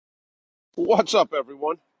What's up,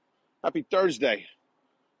 everyone? Happy Thursday.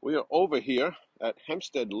 We are over here at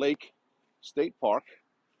Hempstead Lake State Park,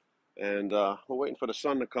 and we're waiting for the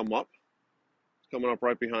sun to come up. It's coming up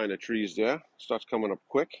right behind the trees there. Starts coming up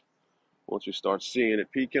quick once we start seeing it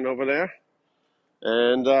peeking over there.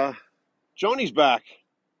 And Joni's back.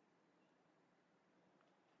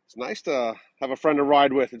 It's nice to have a friend to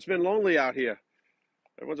ride with. It's been lonely out here.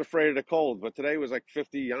 Everyone's afraid of the cold, but today was like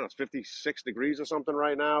 50, I don't know, it's 56 degrees or something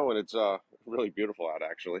right now, and it's really beautiful out,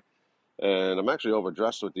 actually. And I'm actually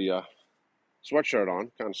overdressed with the sweatshirt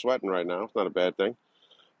on, kind of sweating right now. It's not a bad thing.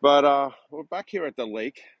 But we're back here at the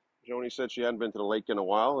lake. Joni said she hadn't been to the lake in a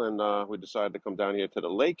while, and we decided to come down here to the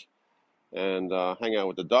lake and hang out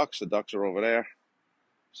with the ducks. The ducks are over there.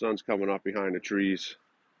 Sun's coming up behind the trees.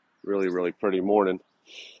 Really, really pretty morning.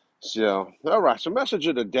 So, all right. So, message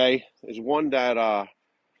of the day is one that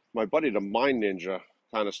my buddy, the Mind Ninja,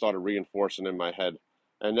 kind of started reinforcing in my head,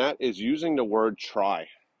 and that is using the word try.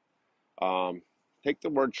 Um, Take the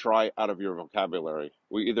word try out of your vocabulary.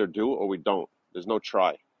 We either do or we don't. There's no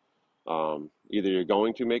try. Either you're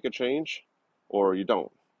going to make a change or you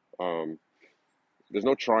don't. Um, there's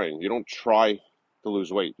no trying. You don't try to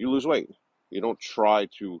lose weight. You lose weight. You don't try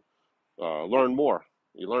to learn more.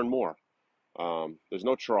 You learn more. There's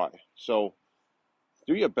no try. So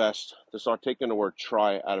do your best to start taking the word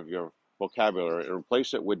try out of your vocabulary and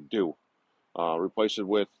replace it with do. Replace it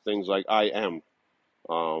with things like I am.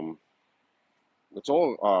 Um, it's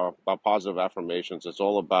all about positive affirmations. It's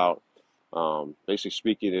all about basically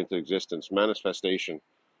speaking into existence, manifestation.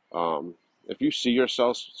 Um, if you see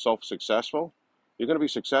yourself successful, you're going to be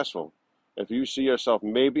successful. If you see yourself,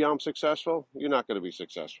 maybe I'm successful, you're not going to be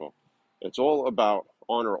successful. It's all about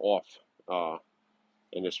on or off uh,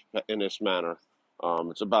 in this manner.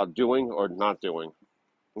 It's about doing or not doing.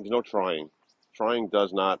 There's no trying. Trying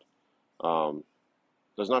um,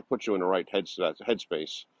 does not put you in the right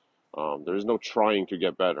headspace. There is no trying to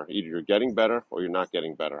get better. Either you're getting better or you're not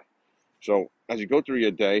getting better. So as you go through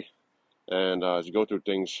your day and as you go through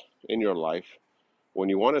things in your life, when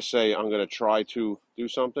you want to say, I'm going to try to do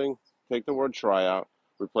something, take the word try out,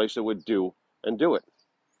 replace it with do, and do it.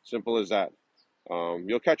 Simple as that.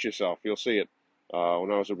 You'll catch yourself. You'll see it.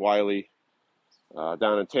 When I was with Wiley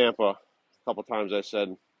down in Tampa, a couple times I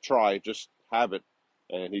said, try, just have it.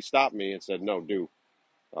 And he stopped me and said, no, do.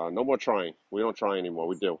 No more trying. We don't try anymore.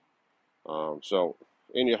 We do. So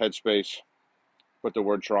in your headspace, put the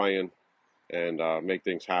word try in and make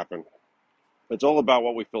things happen. It's all about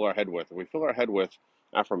what we fill our head with. If we fill our head with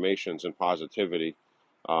affirmations and positivity,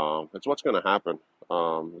 it's what's going to happen.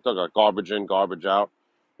 We talk about garbage in, garbage out.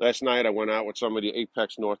 Last night I went out with some of the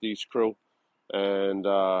Apex Northeast crew, and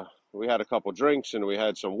we had a couple drinks, and we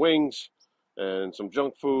had some wings and some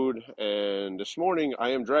junk food. And this morning I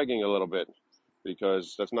am dragging a little bit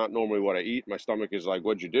because that's not normally what I eat. My stomach is like,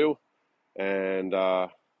 "What'd you do?" And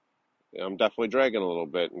I'm definitely dragging a little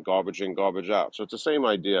bit, and garbage in, garbage out. So it's the same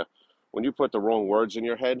idea. When you put the wrong words in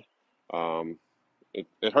your head, um,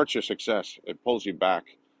 it hurts your success. It pulls you back.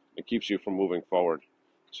 It keeps you from moving forward.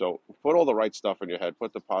 So put all the right stuff in your head.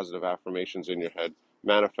 Put the positive affirmations in your head.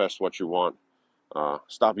 Manifest what you want.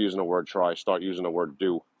 Stop using the word try. Start using the word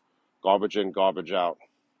do. Garbage in, garbage out.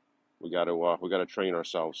 We got to train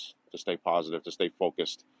ourselves to stay positive, to stay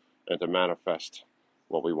focused, and to manifest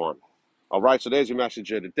what we want. All right, so there's your message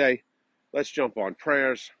here today. Let's jump on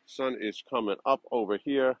prayers. Sun is coming up over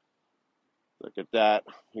here. Look at that.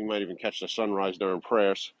 We might even catch the sunrise during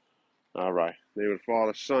prayers. All right. In the name of the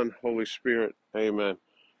Father, Son, Holy Spirit. Amen.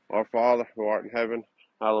 Our Father, who art in heaven,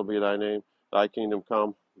 hallowed be thy name. Thy kingdom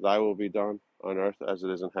come, thy will be done on earth as it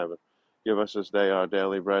is in heaven. Give us this day our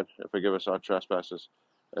daily bread, and forgive us our trespasses,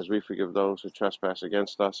 as we forgive those who trespass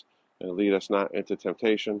against us. And lead us not into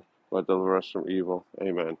temptation, but deliver us from evil.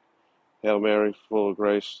 Amen. Hail Mary, full of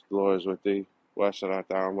grace, the Lord is with thee. Blessed art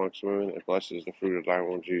thou amongst women, and blessed is the fruit of thy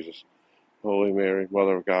womb, Jesus. Holy Mary,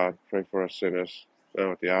 Mother of God, pray for us sinners,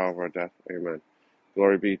 now at the hour of our death. Amen.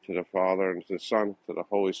 Glory be to the Father, and to the Son, to the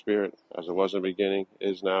Holy Spirit, as it was in the beginning,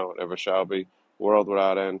 is now, and ever shall be, world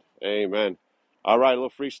without end. Amen. All right, a little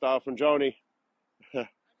freestyle from Joni. I'm just glad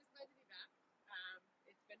to be back.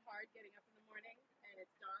 It's been hard getting up in the morning, and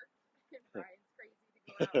it's dark, and Brian's crazy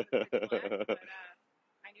to go out with the class, but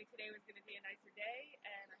I knew today was going to be a nicer day, and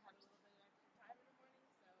I had a little bit of extra time in the morning,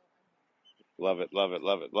 so I'm happy. Love it, love it,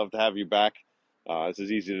 love it. Love to have you back. This is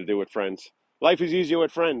easy to do with friends. Life is easier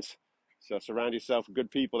with friends. So surround yourself with good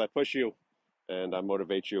people that push you and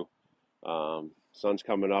motivate you. Sun's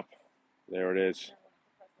coming up. There it is.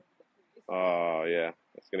 Oh, yeah.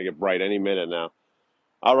 It's going to get bright any minute now.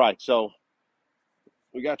 All right. So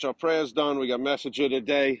we got your prayers done. We got message of the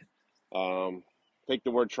day. Um, Take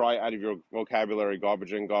the word try out of your vocabulary.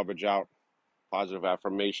 Garbage in, garbage out. Positive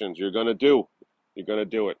affirmations. You're going to do. You're going to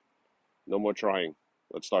do it. No more trying.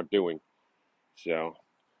 Let's start doing. So,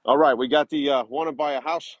 all right, we got the want to buy a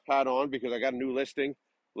house hat on because I got a new listing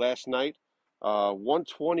last night.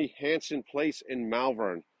 120 Hanson Place in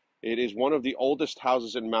Malvern. It is one of the oldest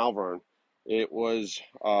houses in Malvern. It was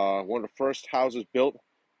one of the first houses built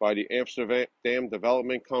by the Amsterdam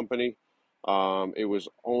Development Company. It was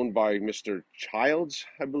owned by Mr. Childs,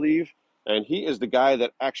 I believe, and he is the guy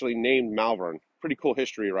that actually named Malvern. Pretty cool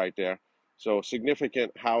history right there. So,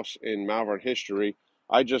 significant house in Malvern history.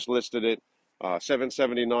 I just listed it.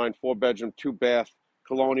 779, 4 bedroom, 2 bath,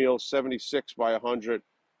 colonial, 76 by 100,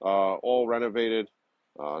 all renovated.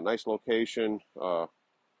 Nice location,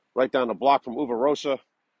 right down the block from Uva Rosa.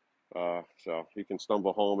 So you can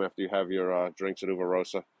stumble home after you have your drinks at Uva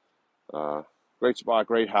Rosa. Uh, Great spot,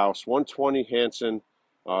 great house. 120 Hanson.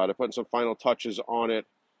 They're putting some final touches on it,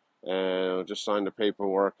 and just signed the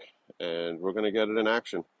paperwork, and we're going to get it in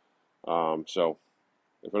action. So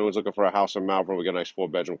if anyone's looking for a house in Malvern, we got a nice 4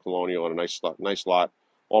 bedroom colonial and a nice lot,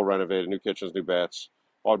 all renovated, new kitchens, new baths,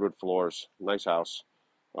 hardwood floors, nice house.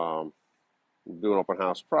 Um, Doing open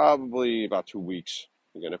house probably about 2 weeks.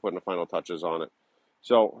 Again, they're putting the final touches on it.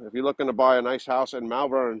 So if you're looking to buy a nice house in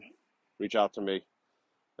Malvern, reach out to me.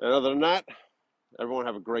 And other than that, everyone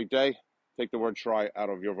have a great day. Take the word try out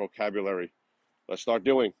of your vocabulary. Let's start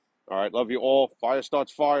doing. All right, love you all. Fire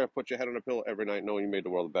starts fire. Put your head on a pillow every night knowing you made the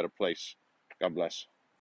world a better place. God bless.